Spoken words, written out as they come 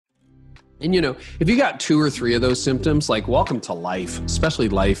And, if you got 2 or 3 of those symptoms, like welcome to life, especially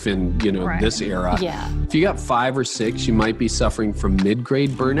life in, this era. Yeah. If you got 5 or 6, you might be suffering from mid-grade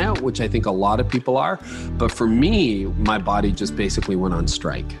burnout, which I think a lot of people are. But for me, my body just basically went on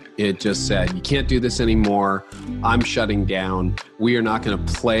strike. It just said, you can't do this anymore. I'm shutting down. We are not going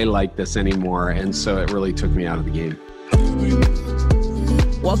to play like this anymore. And so it really took me out of the game.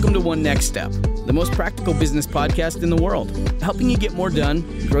 Welcome to One Next Step, the most practical business podcast in the world, helping you get more done,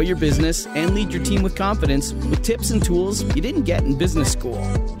 grow your business, and lead your team with confidence with tips and tools you didn't get in business school.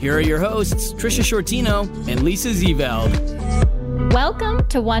 Here are your hosts, Trisha Shortino and Lisa Zeveld. Welcome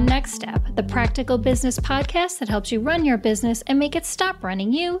to One Next Step, the practical business podcast that helps you run your business and make it stop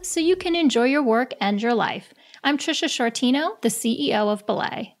running you so you can enjoy your work and your life. I'm Trisha Shortino, the CEO of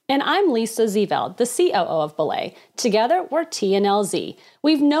Belay. And I'm Lisa Zeveld, the COO of Belay. Together, we're TNLZ.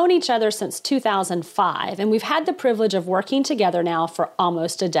 We've known each other since 2005, and we've had the privilege of working together now for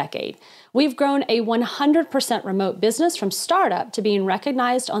almost a decade. We've grown a 100% remote business from startup to being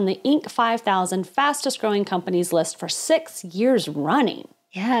recognized on the Inc. 5000 fastest growing companies list for 6 years running.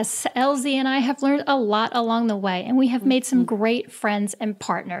 Yes, LZ and I have learned a lot along the way, and we have made some great friends and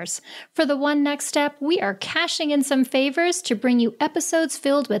partners. For the One Next Step, we are cashing in some favors to bring you episodes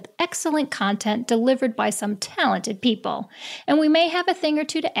filled with excellent content delivered by some talented people. And we may have a thing or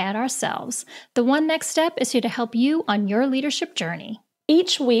two to add ourselves. The One Next Step is here to help you on your leadership journey.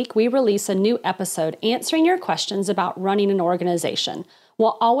 Each week, we release a new episode answering your questions about running an organization.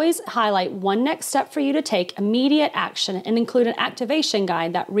 We'll always highlight one next step for you to take immediate action and include an activation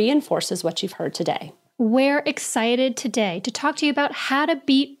guide that reinforces what you've heard today. We're excited today to talk to you about how to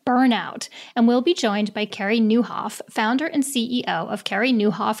beat burnout, and we'll be joined by Carey Nieuwhof, founder and CEO of Carey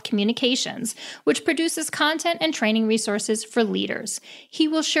Nieuwhof Communications, which produces content and training resources for leaders. He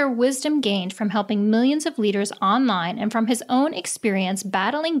will share wisdom gained from helping millions of leaders online and from his own experience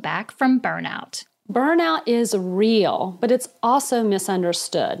battling back from burnout. Burnout is real, but it's also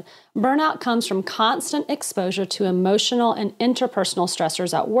misunderstood. Burnout comes from constant exposure to emotional and interpersonal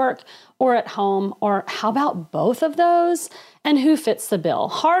stressors at work or at home, or how about both of those? And who fits the bill?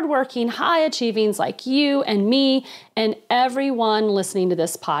 Hardworking, high-achievings like you and me and everyone listening to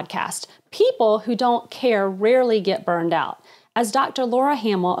this podcast. People who don't care rarely get burned out. As Dr. Laura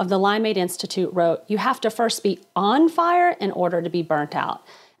Hamill of the Limeade Institute wrote, you have to first be on fire in order to be burnt out.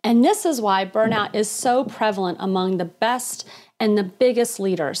 And this is why burnout is so prevalent among the best and the biggest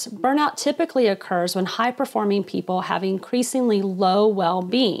leaders. Burnout typically occurs when high-performing people have increasingly low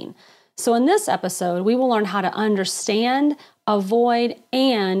well-being. So in this episode, we will learn how to understand, avoid,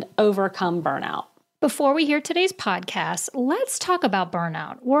 and overcome burnout. Before we hear today's podcast, let's talk about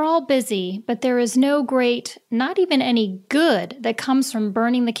burnout. We're all busy, but there is no great, not even any good, that comes from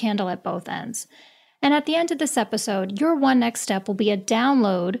burning the candle at both ends. And at the end of this episode, your one next step will be a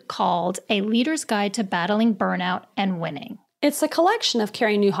download called A Leader's Guide to Battling Burnout and Winning. It's a collection of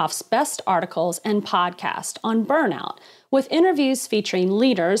Carey Nieuwhof's best articles and podcast on burnout, with interviews featuring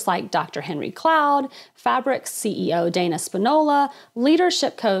leaders like Dr. Henry Cloud, Fabric CEO Dana Spinola,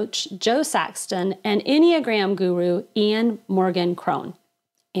 leadership coach Joe Saxton, and Enneagram guru Ian Morgan Crone.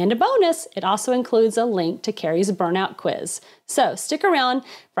 And a bonus, it also includes a link to Carey's burnout quiz. So stick around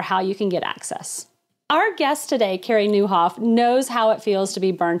for how you can get access. Our guest today, Carey Nieuwhof, knows how it feels to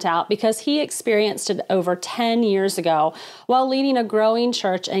be burnt out because he experienced it over 10 years ago while leading a growing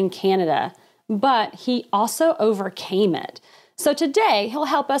church in Canada. But he also overcame it. So today, he'll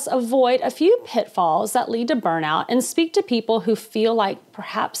help us avoid a few pitfalls that lead to burnout and speak to people who feel like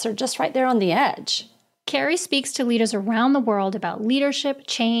perhaps they're just right there on the edge. Carey speaks to leaders around the world about leadership,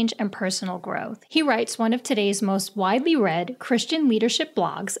 change, and personal growth. He writes one of today's most widely read Christian leadership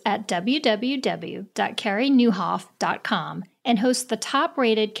blogs at www.careyneuwhof.com and hosts the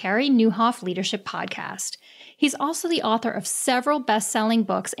top-rated Carey Nieuwhof Leadership Podcast. He's also the author of several best-selling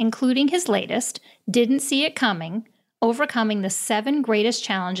books, including his latest, Didn't See It Coming, Overcoming the 7 Greatest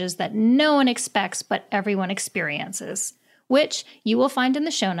Challenges That No One Expects But Everyone Experiences, which you will find in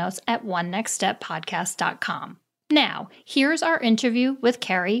the show notes at onenextsteppodcast.com. Now, here's our interview with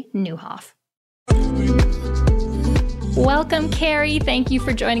Carey Nieuwhof. Welcome, Carey. Thank you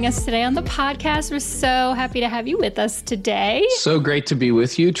for joining us today on the podcast. We're so happy to have you with us today. So great to be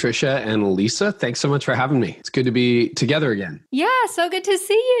with you, Trisha and Lisa. Thanks so much for having me. It's good to be together again. Yeah, so good to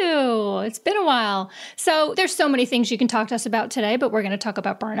see you. It's been a while. So there's so many things you can talk to us about today, but we're going to talk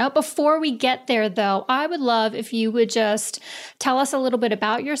about burnout. Before we get there, though, I would love if you would just tell us a little bit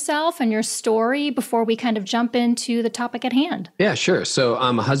about yourself and your story before we kind of jump into the topic at hand. Yeah, sure. So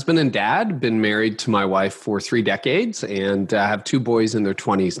I'm a husband and dad, been married to my wife for 3 decades, and I have 2 boys in their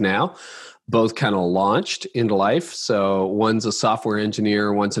 20s now. both kind of launched into life. So one's a software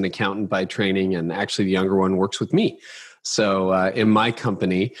engineer, one's an accountant by training, and actually the younger one works with me. So in my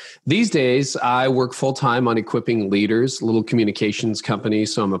company, these days, I work full-time on equipping leaders, a little communications company.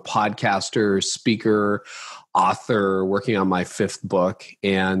 So I'm a podcaster, speaker, author, working on my 5th book.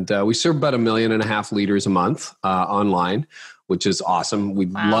 And we serve about 1.5 million leaders a month online, which is awesome. We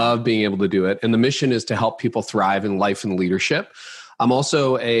love being able to do it. And the mission is to help people thrive in life and leadership. I'm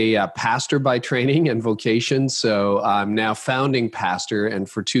also a pastor by training and vocation. So I'm now founding pastor, and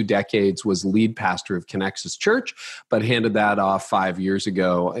for 2 decades was lead pastor of Connexus Church, but handed that off 5 years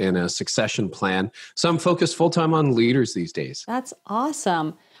ago in a succession plan. So I'm focused full-time on leaders these days. That's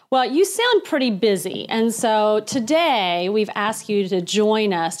awesome. Well, you sound pretty busy. And so today we've asked you to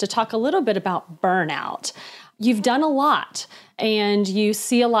join us to talk a little bit about burnout. You've done a lot and you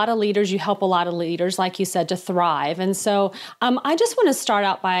see a lot of leaders, you help a lot of leaders, like you said, to thrive. And so I just want to start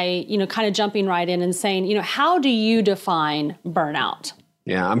out by, kind of jumping right in and saying, how do you define burnout?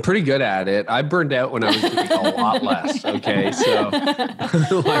 Yeah, I'm pretty good at it. I burned out when I was doing a lot less. Okay, so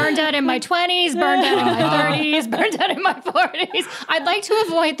burned out in my 20s, burned out in my 30s, burned out in my 40s. I'd like to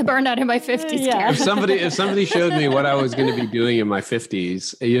avoid the burnout in my 50s. Yeah. If somebody showed me what I was going to be doing in my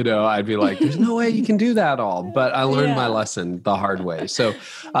 50s, I'd be like, "There's no way you can do that all." But I learned my lesson the hard way. So,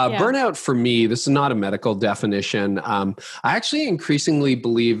 burnout for me, this is not a medical definition. I actually increasingly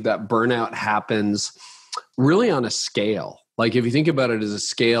believe that burnout happens really on a scale. Like if you think about it as a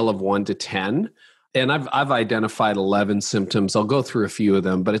scale of 1 to 10, and I've identified 11 symptoms. I'll go through a few of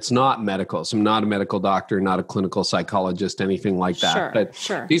them, but it's not medical. So I'm not a medical doctor, not a clinical psychologist, anything like that.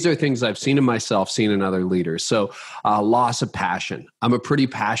 Sure. These are things I've seen in myself, seen in other leaders. So loss of passion. I'm a pretty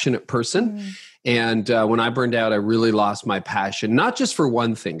passionate person. And when I burned out, I really lost my passion, not just for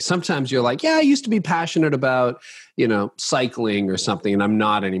one thing. Sometimes you're like, yeah, I used to be passionate about, cycling or something, and I'm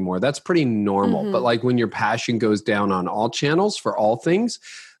not anymore. That's pretty normal. But like when your passion goes down on all channels for all things,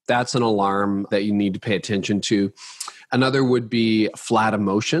 that's an alarm that you need to pay attention to. Another would be flat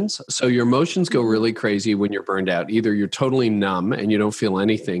emotions. So your emotions go really crazy when you're burned out. Either you're totally numb and you don't feel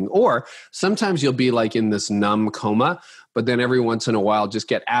anything, or sometimes you'll be like in this numb coma, but then every once in a while just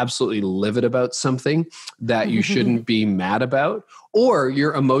get absolutely livid about something that you shouldn't be mad about, or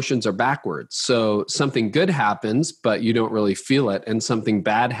your emotions are backwards. So something good happens, but you don't really feel it, and something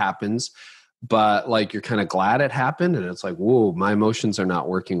bad happens, but like you're kind of glad it happened, and it's like, whoa, my emotions are not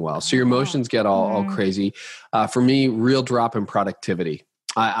working well. So your emotions get all crazy. For me, real drop in productivity.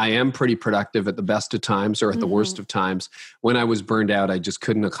 I am pretty productive at the best of times or at the worst of times. When I was burned out, I just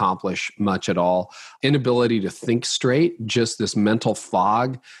couldn't accomplish much at all. Inability to think straight, just this mental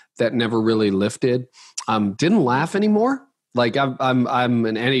fog that never really lifted. Didn't laugh anymore. Like I'm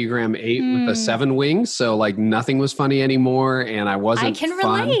an Enneagram 8 with a 7 wings, so like nothing was funny anymore, and I wasn't. I can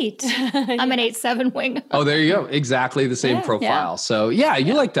relate. I'm an 8-7 wing. Oh, there you go. Exactly the same profile. Yeah. So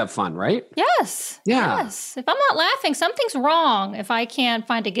you like to have fun, right? Yes. Yeah. Yes. If I'm not laughing, something's wrong. If I can't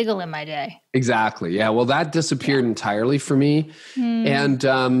find a giggle in my day. Exactly. Yeah. Well, that disappeared entirely for me. And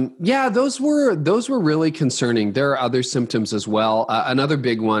those were really concerning. There are other symptoms as well. Another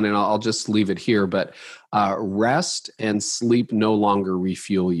big one, and I'll just leave it here, but rest and sleep no longer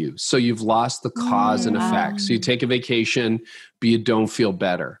refuel you. So you've lost the cause and effect. So you take a vacation, but you don't feel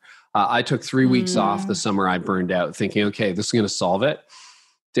better. I took 3 weeks off the summer I burned out thinking, okay, this is going to solve it.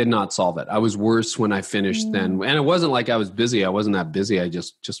 Did not solve it. I was worse when I finished than, and it wasn't like I was busy. I wasn't that busy. I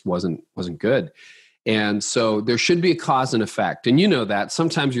just wasn't good. And so there should be a cause and effect. And you know that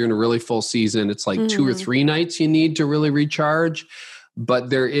sometimes you're in a really full season. It's like 2 or 3 nights you need to really recharge. But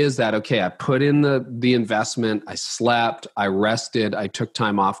there is that, okay, I put in the investment, I slept, I rested, I took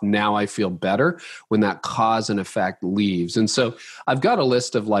time off. Now I feel better when that cause and effect leaves. And so I've got a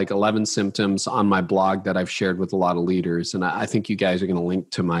list of like 11 symptoms on my blog that I've shared with a lot of leaders. And I think you guys are going to link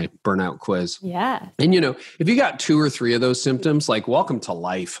to my burnout quiz. Yeah. And, if you got 2 or 3 of those symptoms, like welcome to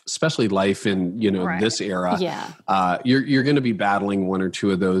life, especially life in, this era. Yeah. You're going to be battling 1 or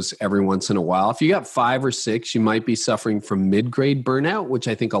 2 of those every once in a while. If you got 5 or 6, you might be suffering from mid-grade burnout, which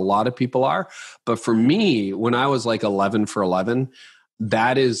I think a lot of people are. But for me, when I was like 11 for 11,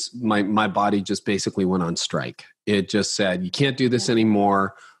 that is my body just basically went on strike. It just said, you can't do this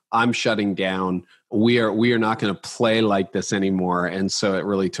anymore. I'm shutting down. We are not going to play like this anymore. And so it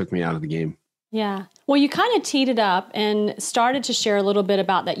really took me out of the game. Yeah. Well, you kind of teed it up and started to share a little bit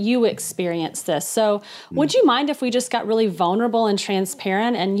about that you experienced this. So would you mind if we just got really vulnerable and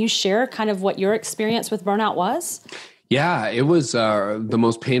transparent and you share kind of what your experience with burnout was? Yeah, it was the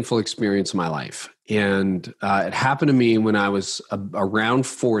most painful experience of my life. And it happened to me when I was around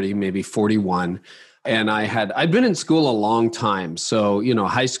 40, maybe 41. And I'd been in school a long time. So,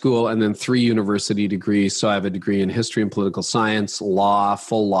 high school and then 3 university degrees. So I have a degree in history and political science, law,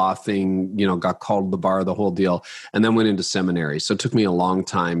 full law thing, got called to the bar, the whole deal, and then went into seminary. So it took me a long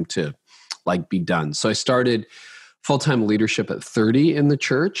time to be done. So I started full-time leadership at 30 in the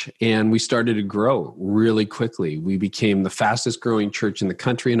church, and we started to grow really quickly. We became the fastest growing church in the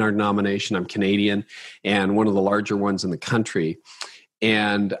country in our denomination. I'm Canadian, and one of the larger ones in the country.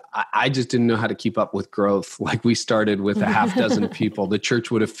 And I just didn't know how to keep up with growth. Like, we started with a half dozen people. The church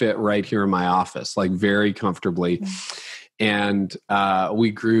would have fit right here in my office, like very comfortably. And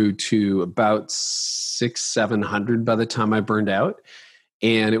we grew to about 600-700 by the time I burned out.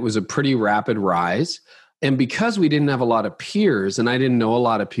 And it was a pretty rapid rise. And because we didn't have a lot of peers, and I didn't know a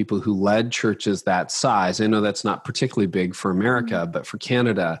lot of people who led churches that size, I know that's not particularly big for America, but for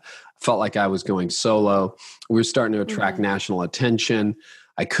Canada, I felt like I was going solo. We were starting to attract national attention.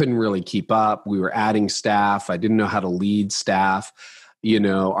 I couldn't really keep up. We were adding staff. I didn't know how to lead staff.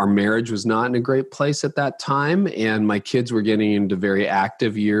 Our marriage was not in a great place at that time, and my kids were getting into very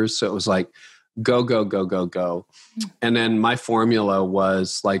active years. So it was like, go, go, go, go, go. And then my formula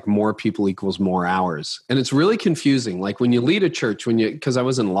was like, more people equals more hours. And it's really confusing. Like, when you lead a church, because I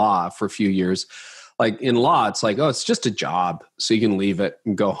was in law for a few years, like in law, it's like, oh, it's just a job. So you can leave it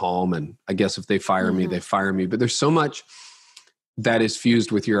and go home. And I guess if they fire me, they fire me. But there's so much that is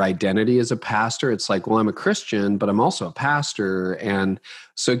fused with your identity as a pastor. It's like, well, I'm a Christian, but I'm also a pastor. And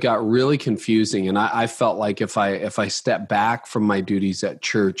so it got really confusing. And I felt like if I stepped back from my duties at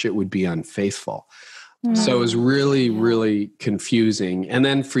church, it would be unfaithful. So it was really, really confusing. And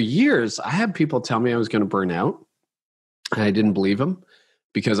then for years, I had people tell me I was going to burn out. And I didn't believe them,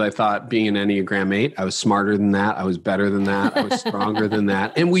 because I thought, being an Enneagram 8, I was smarter than that. I was better than that. I was stronger than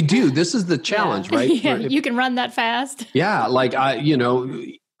that. And we do. This is the challenge, right? Yeah, you can run that fast. Yeah. Like,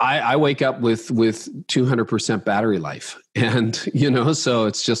 I wake up with 200% battery life. And, so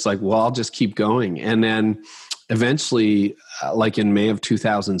it's just like, well, I'll just keep going. And then eventually, like in May of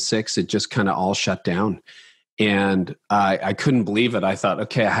 2006, it just kind of all shut down. And I couldn't believe it. I thought,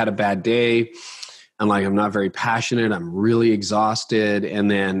 okay, I had a bad day. I'm like, I'm not very passionate. I'm really exhausted.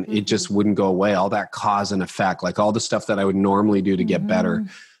 And then it just wouldn't go away. All that cause and effect, like all the stuff that I would normally do to get better,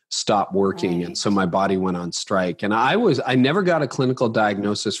 stopped working. Right. And so my body went on strike. And I never got a clinical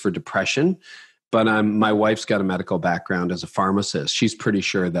diagnosis for depression, but my wife's got a medical background as a pharmacist. She's pretty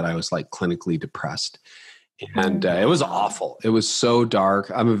sure that I was like clinically depressed. And it was awful. It was so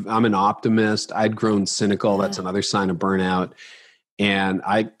dark. I'm an optimist. I'd grown cynical. That's another sign of burnout. And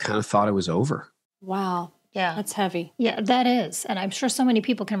I kind of thought it was over. Wow. Yeah. That's heavy. Yeah, that is. And I'm sure so many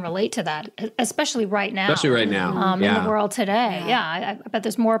people can relate to that, especially right now. Especially right now. In the world today. Yeah. I bet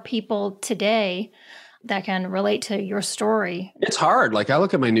there's more people today that can relate to your story. It's hard. Like, I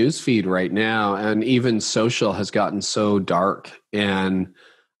look at my news feed right now, and even social has gotten so dark, and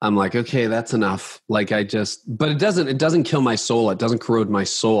I'm like, okay, that's enough. Like, but it doesn't kill my soul. It doesn't corrode my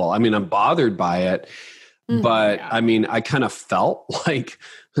soul. I mean, I'm bothered by it, but I mean, I kind of felt like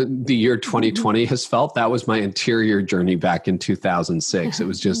the year 2020 has felt. That was my interior journey back in 2006. It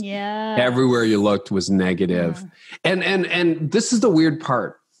was just everywhere you looked was negative. And this is the weird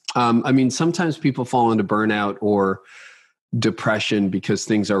part. I mean, sometimes people fall into burnout or depression because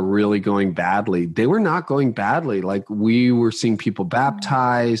things are really going badly. They were not going badly. Like, we were seeing people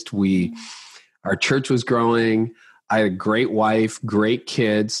baptized. Our church was growing. I had a great wife, great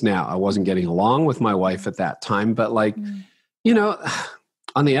kids. Now, I wasn't getting along with my wife at that time, but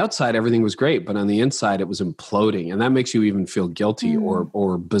on the outside, everything was great, but on the inside, it was imploding. And that makes you even feel guilty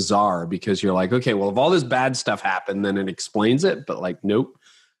or bizarre, because you're like, okay, well, if all this bad stuff happened, then it explains it. But like, nope,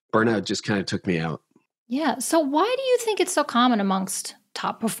 burnout just kind of took me out. Yeah. So why do you think it's so common amongst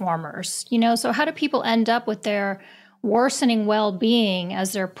top performers? So how do people end up with their worsening well-being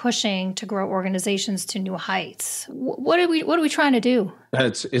as they're pushing to grow organizations to new heights? What are we trying to do?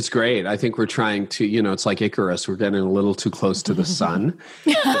 It's great. I think we're trying to, it's like Icarus. We're getting a little too close to the sun.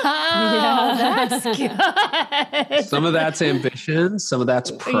 That's good. Some of that's ambition. Some of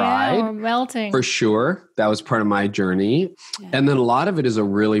that's pride. Yeah, we're melting. For sure. That was part of my journey. Yeah. And then a lot of it is a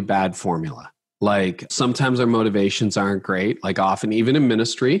really bad formula. Like, sometimes our motivations aren't great. Like, often, even in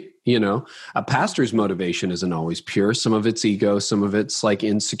ministry, a pastor's motivation isn't always pure. Some of it's ego, some of it's like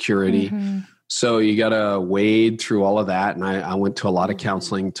insecurity. So you got to wade through all of that. And I went to a lot of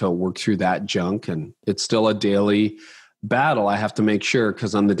counseling to work through that junk. And it's still a daily battle. I have to make sure,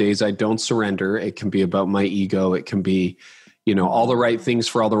 because on the days I don't surrender, it can be about my ego. It can be, all the right things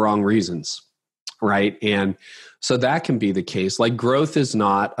for all the wrong reasons. Right. And so that can be the case. Like, growth is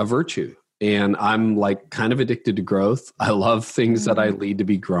not a virtue. and I'm like kind of addicted to growth. I love things that I lead to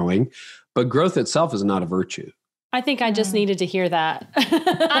be growing, but growth itself is not a virtue. I think I just needed to hear that.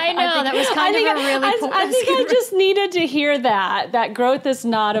 I know, that was kind of a really I think I just needed to hear that growth is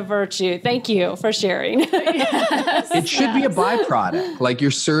not a virtue. Thank you for sharing. It should be a byproduct. Like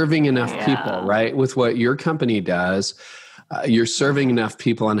you're serving enough people, right? With what your company does, you're serving enough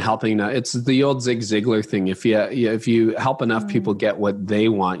people and helping. It's the old Zig Ziglar thing. If you help enough people get what they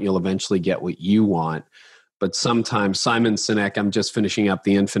want, you'll eventually get what you want. But sometimes Simon Sinek, I'm just finishing up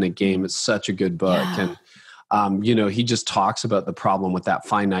The Infinite Game. It's such a good book. And he just talks about the problem with that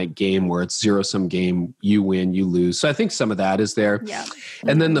finite game where it's zero-sum game, you win, you lose. So I think some of that is there. Yeah.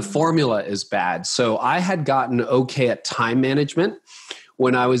 And then the formula is bad. So I had gotten okay at time management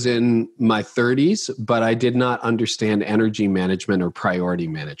when I was in my 30s, but I did not understand energy management or priority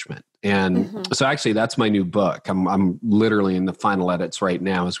management. And so actually that's my new book. I'm literally in the final edits right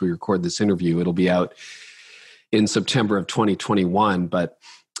now as we record this interview. It'll be out in September of 2021, but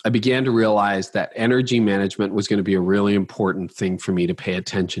I began to realize that energy management was going to be a really important thing for me to pay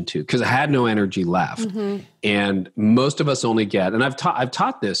attention to because I had no energy left. And most of us only get, and I've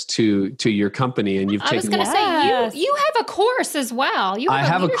taught this to your company, and you've taken. I was going to say you have a course as well. I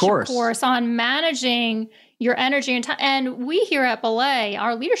have a course on managing your energy and time. And we here at Belay,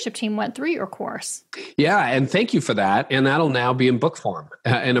 our leadership team went through your course. Yeah, and thank you for that. And that'll now be in book form,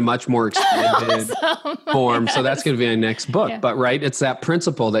 in a much more expanded form. Yes. So that's going to be my next book. Yeah. But right, it's that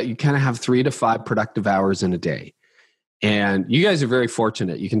principle that you kind of have 3 to 5 productive hours in a day. And you guys are very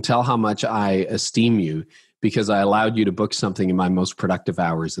fortunate. You can tell how much I esteem you because I allowed you to book something in my most productive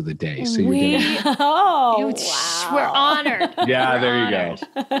hours of the day. So we're honored. Yeah, there you go.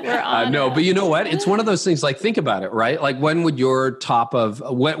 We're honored. No, but you know what? It's one of those things, like, think about it, right? Like, when would your top of,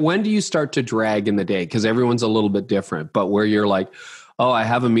 when do you start to drag in the day? Because everyone's a little bit different, but where you're like, oh, I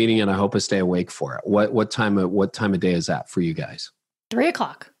have a meeting and I hope I stay awake for it. What time of day is that for you guys? 3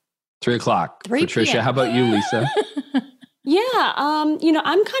 o'clock. 3 o'clock. 3 Patricia, p.m. how about you, Lisa? Yeah, I'm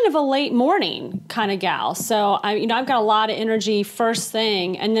kind of a late morning kind of gal. So I've got a lot of energy first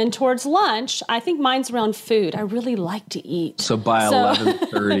thing, and then towards lunch, I think mine's around food. I really like to eat. So by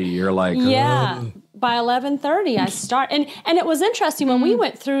 11:30, you're like, yeah. By 11:30, I start. And it was interesting when we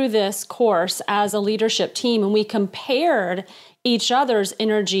went through this course as a leadership team and we compared each other's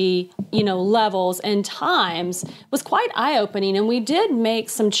energy, levels and times, was quite eye-opening. And we did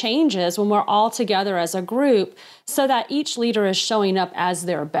make some changes when we're all together as a group so that each leader is showing up as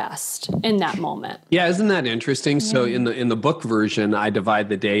their best in that moment. Yeah, isn't that interesting? So in the book version, I divide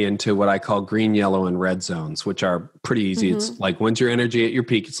the day into what I call green, yellow, and red zones, which are pretty easy. It's like, when's your energy at your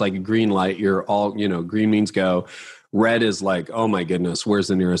peak? It's like a green light. You're all, green means go. Red is like, oh my goodness, where's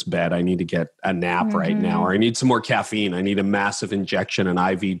the nearest bed? I need to get a nap right now, or I need some more caffeine. I need a massive injection, an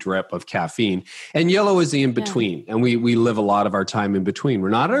IV drip of caffeine. And yellow is the in-between. And we live a lot of our time in between.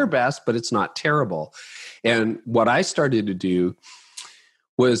 We're not at our best, but it's not terrible. And what I started to do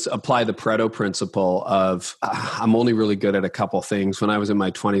was apply the Pareto principle of I'm only really good at a couple things. When I was in my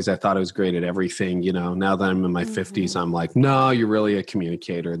 20s, I thought I was great at everything. Now that I'm in my 50s, I'm like, no, you're really a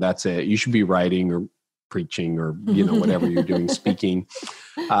communicator. That's it. You should be writing or preaching or, whatever you're doing, speaking.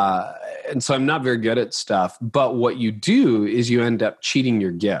 And so I'm not very good at stuff. But what you do is you end up cheating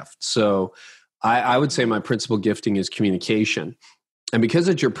your gift. So I would say my principal gifting is communication. And because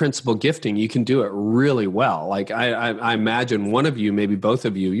it's your principal gifting, you can do it really well. Like I imagine one of you, maybe both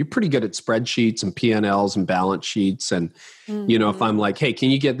of you, you're pretty good at spreadsheets and P&Ls and balance sheets. And, if I'm like, hey,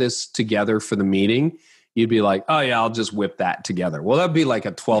 can you get this together for the meeting? You'd be like, oh yeah, I'll just whip that together. Well, that'd be like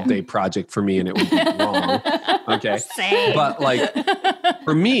a 12-day project for me and it would be wrong. Okay. Same. But like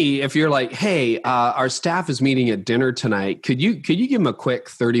for me, if you're like, hey, our staff is meeting at dinner tonight, could you give them a quick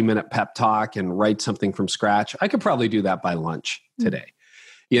 30-minute pep talk and write something from scratch? I could probably do that by lunch today.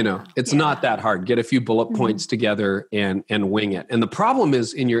 It's not that hard. Get a few bullet points together and wing it. And the problem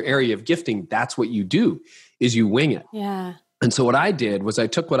is in your area of gifting, that's what you do, is you wing it. Yeah. And so what I did was I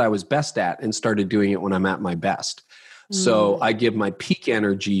took what I was best at and started doing it when I'm at my best. So I give my peak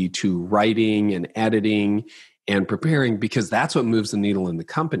energy to writing and editing and preparing because that's what moves the needle in the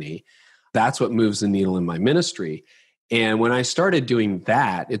company. That's what moves the needle in my ministry. And when I started doing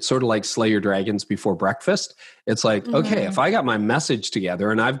that, it's sort of like slay your dragons before breakfast. It's like, okay, if I got my message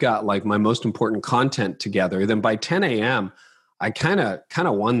together and I've got like my most important content together, then by 10 a.m., I kind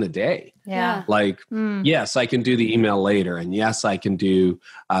of won the day. Yeah. Like, yes, I can do the email later. And yes, I can do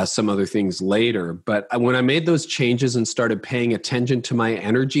some other things later. But when I made those changes and started paying attention to my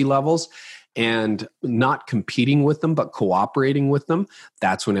energy levels and not competing with them, but cooperating with them,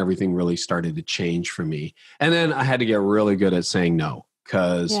 that's when everything really started to change for me. And then I had to get really good at saying no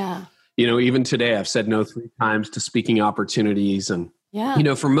because Even today, I've said no 3 times to speaking opportunities. And,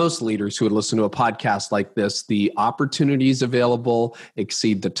 for most leaders who would listen to a podcast like this, the opportunities available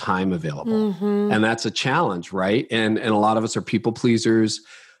exceed the time available. Mm-hmm. And that's a challenge, right? And a lot of us are people pleasers.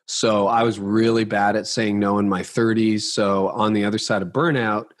 So I was really bad at saying no in my 30s. So on the other side of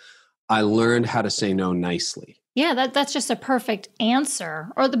burnout, I learned how to say no nicely. Yeah, that's just a perfect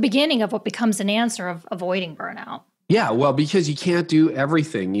answer, or the beginning of what becomes an answer of avoiding burnout. Yeah, well, because you can't do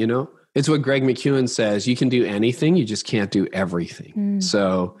everything, It's what Greg McKeown says. You can do anything, you just can't do everything.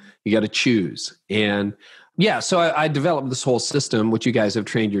 So you got to choose. And so I developed this whole system, which you guys have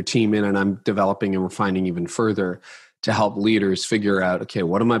trained your team in, and I'm developing and refining even further to help leaders figure out, okay,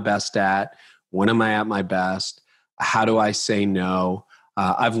 what am I best at? When am I at my best? How do I say no?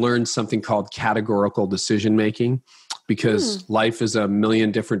 I've learned something called categorical decision making, because life is a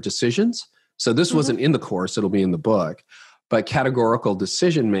million different decisions. So this wasn't in the course, it'll be in the book. But categorical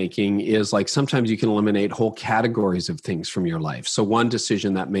decision making is like, sometimes you can eliminate whole categories of things from your life. So one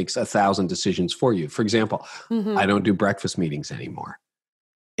decision that makes 1,000 decisions for you. For example, I don't do breakfast meetings anymore.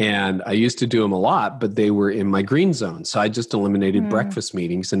 And I used to do them a lot, but they were in my green zone. So I just eliminated breakfast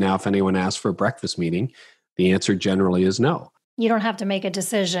meetings. And now if anyone asks for a breakfast meeting, the answer generally is no. You don't have to make a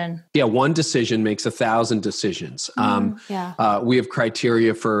decision. Yeah, one decision makes 1,000 decisions. We have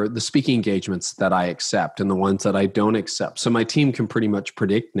criteria for the speaking engagements that I accept and the ones that I don't accept. So my team can pretty much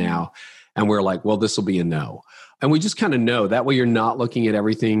predict now. And we're like, well, this will be a no. And we just kind of know. That way you're not looking at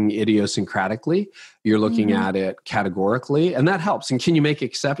everything idiosyncratically. You're looking at it categorically. And that helps. And can you make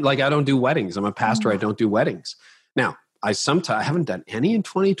exceptions? Like, I don't do weddings. I'm a pastor. I don't do weddings. Now, I haven't done any in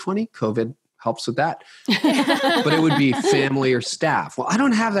 2020. COVID helps with that. But it would be family or staff. Well, I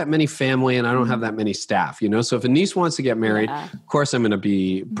don't have that many family and I don't have that many staff, So if a niece wants to get married, of course I'm going to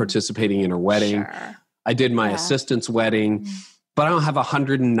be participating in her wedding. Sure. I did my assistant's wedding, but I don't have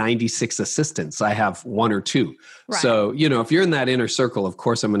 196 assistants. I have 1 or 2. Right. So, if you're in that inner circle, of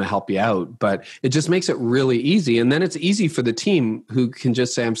course I'm going to help you out, but it just makes it really easy. And then it's easy for the team who can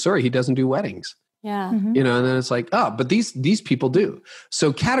just say, I'm sorry, he doesn't do weddings. Yeah. And then it's like, but these people do.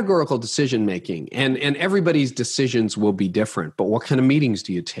 So categorical decision making, and everybody's decisions will be different. But what kind of meetings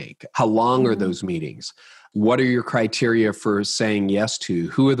do you take? How long are those meetings? What are your criteria for saying yes to?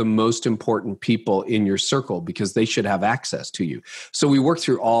 Who are the most important people in your circle? Because they should have access to you. So we work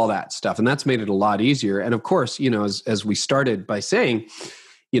through all that stuff, and that's made it a lot easier. And of course, as we started by saying,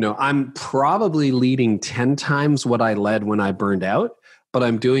 I'm probably leading 10 times what I led when I burned out. But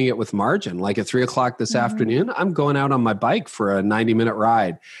I'm doing it with margin. Like at 3:00 this afternoon, I'm going out on my bike for a 90-minute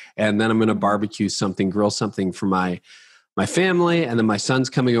ride. And then I'm going to barbecue something, grill something for my family. And then my son's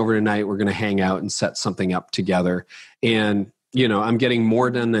coming over tonight. We're going to hang out and set something up together. And, I'm getting more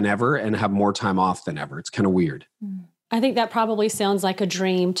done than ever and have more time off than ever. It's kind of weird. I think that probably sounds like a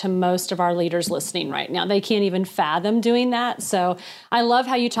dream to most of our leaders listening right now. They can't even fathom doing that. So I love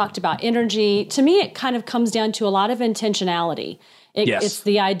how you talked about energy. To me, it kind of comes down to a lot of intentionality. It's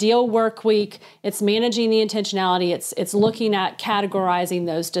the ideal work week. It's managing the intentionality. It's looking at categorizing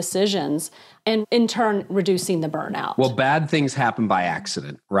those decisions and in turn reducing the burnout. Well, bad things happen by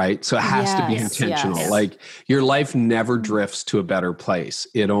accident, right? So it has to be intentional. Yes. Like your life never drifts to a better place.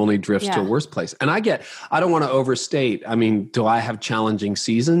 It only drifts to a worse place. And I don't want to overstate. I mean, do I have challenging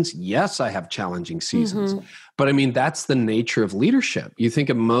seasons? Yes, I have challenging seasons. But I mean, that's the nature of leadership. You think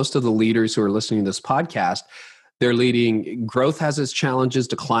of most of the leaders who are listening to this podcast, they're leading, growth has its challenges,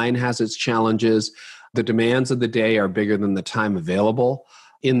 decline has its challenges. The demands of the day are bigger than the time available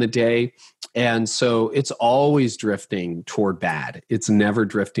in the day. And so it's always drifting toward bad. It's never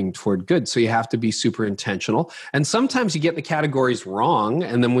drifting toward good. So you have to be super intentional. And sometimes you get the categories wrong.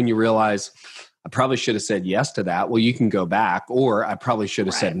 And then when you realize, I probably should have said yes to that. Well, you can go back, or I probably should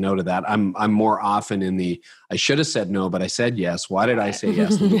have said no to that. I'm more often in the, I should have said no, but I said yes. Why did I say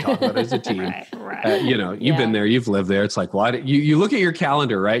yes? And we talk about it as a team. You've been there, you've lived there. It's like, why did you look at your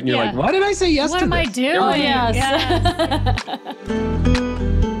calendar, right? And you're like, why did I say yes to this? What am I doing? Yes.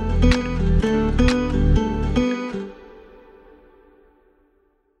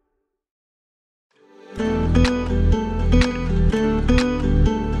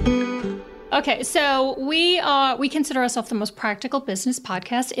 Okay, so we consider ourselves the most practical business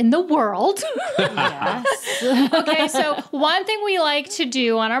podcast in the world. Yes. Okay, so one thing we like to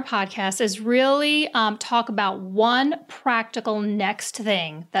do on our podcast is really talk about one practical next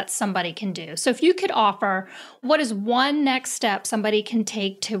thing that somebody can do. So if you could offer, what is one next step somebody can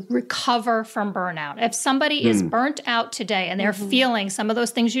take to recover from burnout? If somebody is burnt out today and they're feeling some of those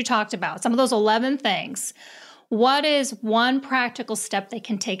things you talked about, some of those 11 things, what is one practical step they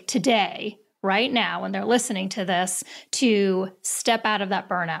can take today right now when they're listening to this to step out of that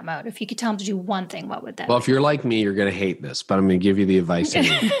burnout mode? If you could tell them to do one thing, what would that be? Well, if you're like me, you're going to hate this, but I'm going to give you the advice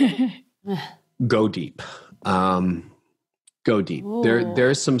anyway. Go deep. Go deep.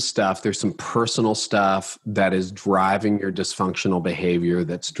 There's some stuff, there's some personal stuff that is driving your dysfunctional behavior,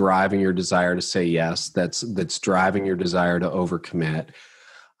 that's driving your desire to say yes, that's driving your desire to overcommit.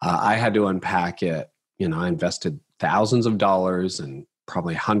 I had to unpack it. I invested thousands of dollars and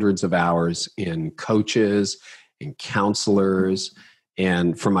probably hundreds of hours in coaches and counselors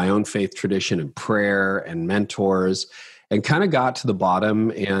and from my own faith tradition and prayer and mentors, and kind of got to the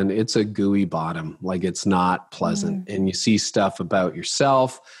bottom, and it's a gooey bottom. Like, it's not pleasant. And you see stuff about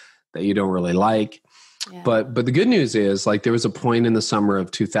yourself that you don't really like. Yeah. But the good news is, like, there was a point in the summer of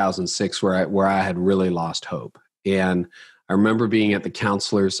 2006 where I had really lost hope. And I remember being at the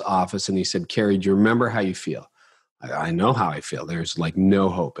counselor's office, and he said, "Carey, do you remember how you feel?" I know how I feel. There's like no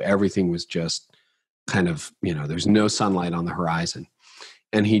hope. Everything was just kind of, there's no sunlight on the horizon.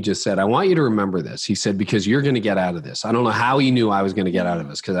 And he just said, "I want you to remember this." He said, "Because you're going to get out of this." I don't know how he knew I was going to get out of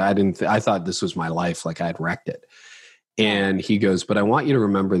this, because I thought this was my life, like I had wrecked it. And he goes, "But I want you to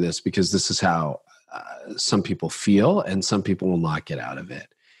remember this, because this is how some people feel, and some people will not get out of it."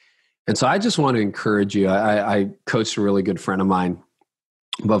 And so I just want to encourage you. I coached a really good friend of mine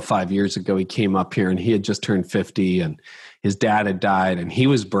about 5 years ago. He came up here, and he had just turned 50, and his dad had died, and he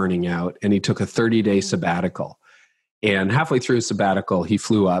was burning out, and he took a 30-day sabbatical. And halfway through his sabbatical, he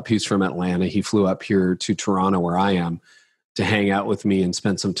flew up. He's from Atlanta. He flew up here to Toronto, where I am, to hang out with me and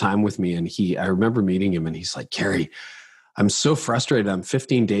spend some time with me. And I remember meeting him, and he's like, "Carey, I'm so frustrated. I'm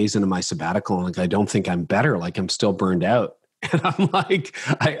 15 days into my sabbatical, and like, I don't think I'm better. Like, I'm still burned out." And I'm like,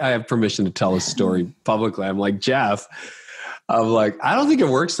 I have permission to tell his story publicly. I'm like, "Jeff," I'm like, "I don't think it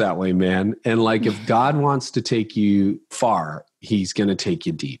works that way, man. And like, if God wants to take you far, he's going to take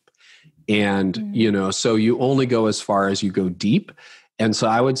you deep. And, so you only go as far as you go deep." And so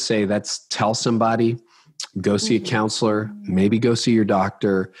I would say tell somebody, go see a counselor, maybe go see your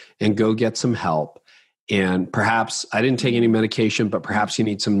doctor, and go get some help. And perhaps I didn't take any medication, but perhaps you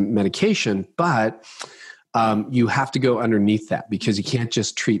need some medication, but you have to go underneath that, because you can't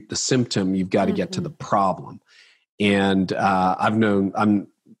just treat the symptom. You've got to get to the problem. And I'm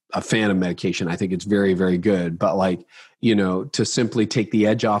a fan of medication. I think it's very, very good. But like, to simply take the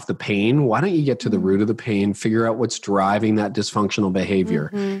edge off the pain, why don't you get to the root of the pain, figure out what's driving that dysfunctional behavior?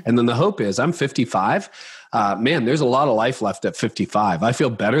 And then the hope is, I'm 55. Man, there's a lot of life left at 55. I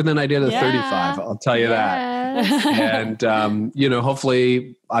feel better than I did at 35. I'll tell you that. And,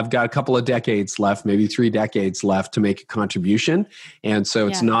 hopefully I've got a couple of decades left, maybe 3 decades left to make a contribution. And so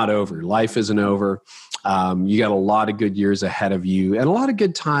it's not over. Life isn't over. You got a lot of good years ahead of you, and a lot of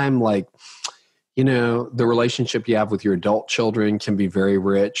good time. Like, the relationship you have with your adult children can be very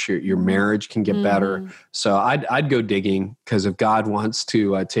rich. Your marriage can get better. So I'd go digging, because if God wants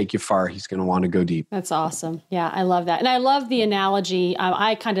to take you far, he's going to want to go deep. That's awesome. Yeah, I love that. And I love the analogy.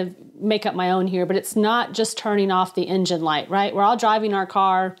 I kind of make up my own here, but it's not just turning off the engine light, right? We're all driving our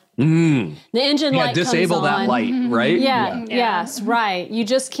car. The engine light disable comes on. that light, right? Yes, right. You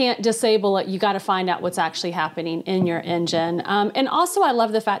just can't disable it. You got to find out what's actually happening in your engine. And also, I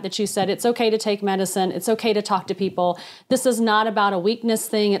love the fact that you said it's okay to take medicine. It's okay to talk to people. This is not about a weakness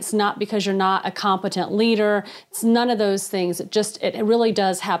thing. It's not because you're not a competent leader. It's none of those things. It really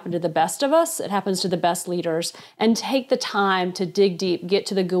does happen to the best of us. It happens to the best leaders. And take the time to dig deep, get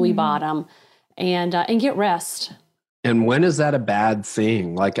to the gooey bottom, and get rest. And when is that a bad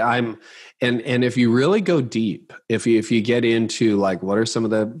thing? Like and if you really go deep, if you get into like, what are some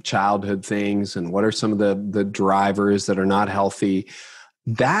of the childhood things, and what are some of the drivers that are not healthy,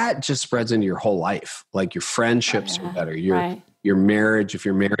 that just spreads into your whole life. Like, your friendships are better. Your marriage, if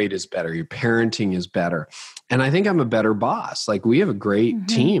you're married, is better. Your parenting is better. And I think I'm a better boss. Like, we have a great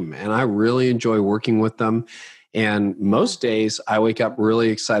team, and I really enjoy working with them. And most days I wake up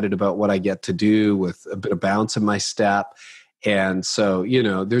really excited about what I get to do, with a bit of bounce in my step. And so,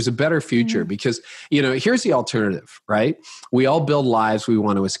 there's a better future, because, here's the alternative, right? We all build lives we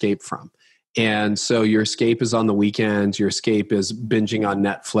want to escape from. And so your escape is on the weekends. Your escape is binging on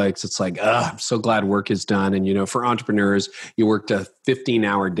Netflix. It's like, I'm so glad work is done. And, for entrepreneurs, you worked a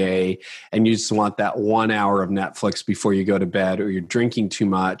 15-hour day, and you just want that 1 hour of Netflix before you go to bed, or you're drinking too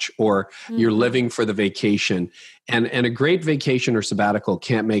much, or you're living for the vacation. And a great vacation or sabbatical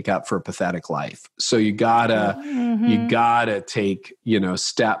can't make up for a pathetic life. So you gotta take,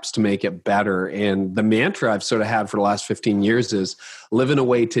 steps to make it better. And the mantra I've sort of had for the last 15 years is, live in a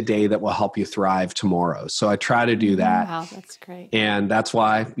way today that will help you you thrive tomorrow. So I try to do that. Wow, that's great. And that's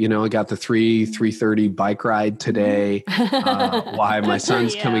why, I got the 3:30 bike ride today, why my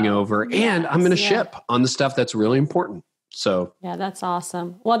son's coming over, and I'm going to ship on the stuff that's really important. So yeah, that's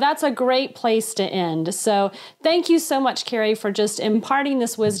awesome. Well, that's a great place to end. So thank you so much, Carrie, for just imparting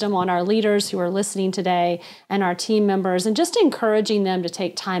this wisdom on our leaders who are listening today and our team members, and just encouraging them to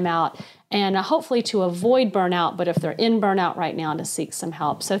take time out and hopefully to avoid burnout, but if they're in burnout right now, to seek some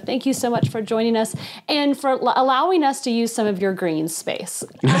help. So thank you so much for joining us and for allowing us to use some of your green space.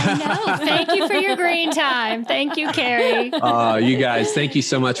 I know. Thank you for your green time. Thank you, Carrie. You guys, thank you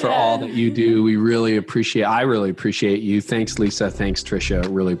so much for all that you do. I really appreciate you. Thanks, Lisa. Thanks, Tricia.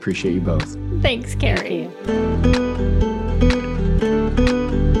 Really appreciate you both. Thanks, Carrie.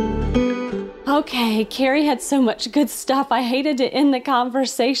 Okay, Carrie had so much good stuff. I hated to end the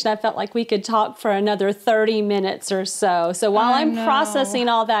conversation. I felt like we could talk for another 30 minutes or so. So while I'm processing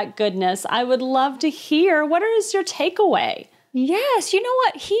all that goodness, I would love to hear, what is your takeaway? Yes, you know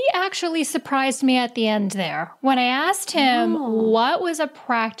what? He actually surprised me at the end there. When I asked him what was a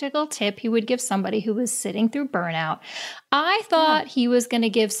practical tip he would give somebody who was sitting through burnout, I thought he was going to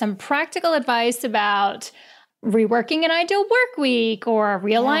give some practical advice about reworking an ideal work week or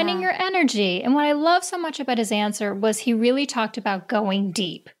realigning your energy. And what I love so much about his answer was he really talked about going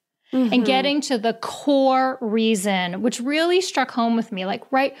deep and getting to the core reason, which really struck home with me. Like,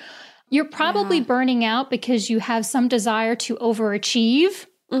 right, you're probably burning out because you have some desire to overachieve.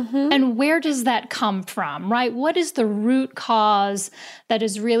 And where does that come from, right? What is the root cause that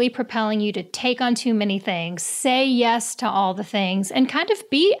is really propelling you to take on too many things, say yes to all the things, and kind of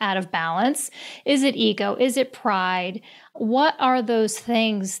be out of balance? Is it ego? Is it pride? What are those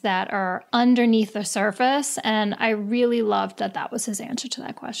things that are underneath the surface? And I really loved that that was his answer to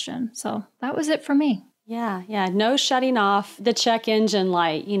that question. So that was it for me. Yeah. No shutting off the check engine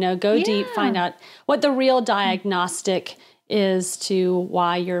light, go deep, find out what the real diagnostic is to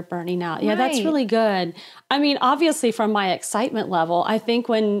why you're burning out. Yeah, that's really good. I mean, obviously from my excitement level, I think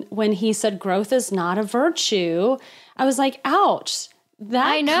when he said growth is not a virtue, I was like, ouch. That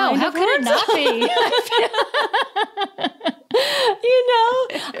I know. How could it not be?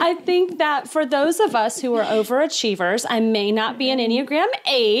 I think that for those of us who are overachievers, I may not be an Enneagram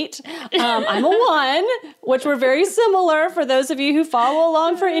 8. I'm a 1, which we're very similar for those of you who follow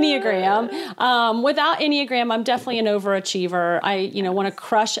along for Enneagram. Without Enneagram, I'm definitely an overachiever. I, want to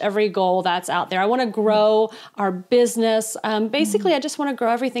crush every goal that's out there. I want to grow our business. Basically, I just want to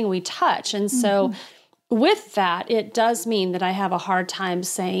grow everything we touch. And so with that, it does mean that I have a hard time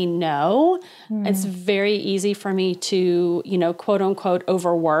saying no. It's very easy for me to, quote unquote,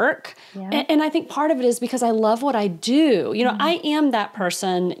 overwork. Yeah. And I think part of it is because I love what I do. I am that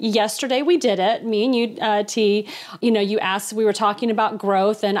person. Yesterday we did it, me and you, T, you asked, we were talking about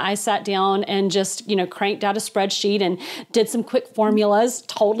growth, and I sat down and just, cranked out a spreadsheet and did some quick formulas,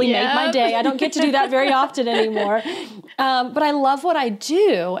 totally made my day. I don't get to do that very often anymore. But I love what I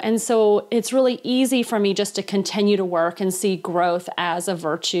do. And so it's really easy for me just to continue to work and see growth as a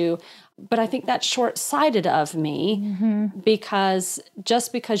virtue. But I think that's short-sighted of me because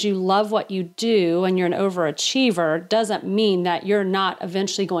just because you love what you do and you're an overachiever doesn't mean that you're not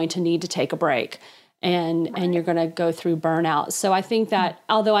eventually going to need to take a break and you're going to go through burnout. So I think that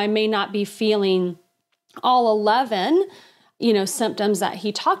although I may not be feeling all 11 symptoms that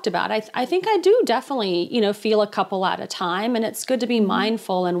he talked about, I think I do definitely, feel a couple at a time. And it's good to be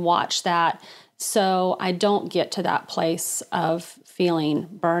mindful and watch that so I don't get to that place of feeling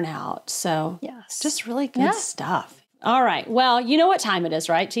burnout. So just really good stuff. All right. Well, you know what time it is,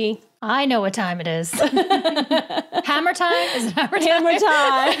 right, T? I know what time it is. Hammer time? Is it hammer time? Hammer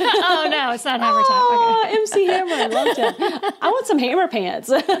time. Oh, no, it's not hammer time. Okay. MC Hammer. I loved it. I want some hammer pants.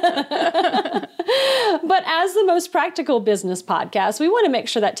 But as the most practical business podcast, we want to make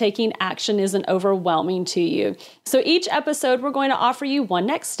sure that taking action isn't overwhelming to you. So each episode, we're going to offer you one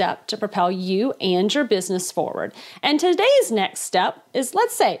next step to propel you and your business forward. And today's next step is,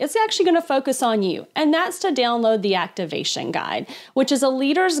 let's say, it's actually going to focus on you. And that's to download the Activation Guide, which is a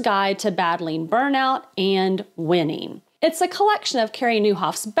leader's guide to battling burnout and winning. It's a collection of Carey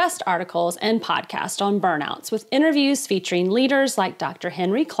Nieuwhof's best articles and podcasts on burnouts, with interviews featuring leaders like Dr.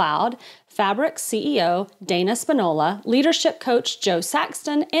 Henry Cloud, Fabric CEO Dana Spinola, leadership coach Joe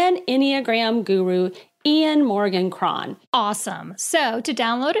Saxton, and Enneagram guru Ian Morgan Cron. Awesome. So to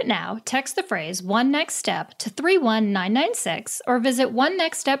download it now, text the phrase One Next Step to 31996 or visit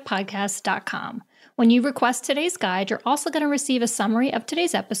onenextsteppodcast.com. When you request today's guide, you're also going to receive a summary of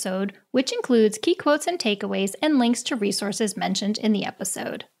today's episode, which includes key quotes and takeaways and links to resources mentioned in the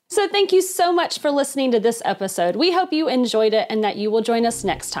episode. So thank you so much for listening to this episode. We hope you enjoyed it and that you will join us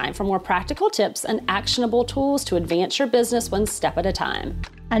next time for more practical tips and actionable tools to advance your business one step at a time.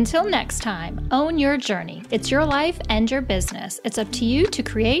 Until next time, own your journey. It's your life and your business. It's up to you to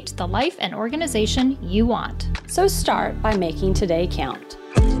create the life and organization you want. So start by making today count.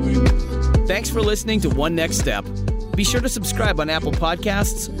 Thanks for listening to One Next Step. Be sure to subscribe on Apple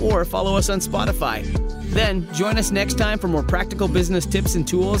Podcasts or follow us on Spotify. Then join us next time for more practical business tips and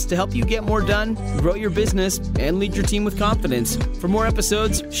tools to help you get more done, grow your business, and lead your team with confidence. For more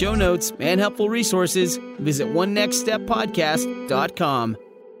episodes, show notes, and helpful resources, visit onenextsteppodcast.com.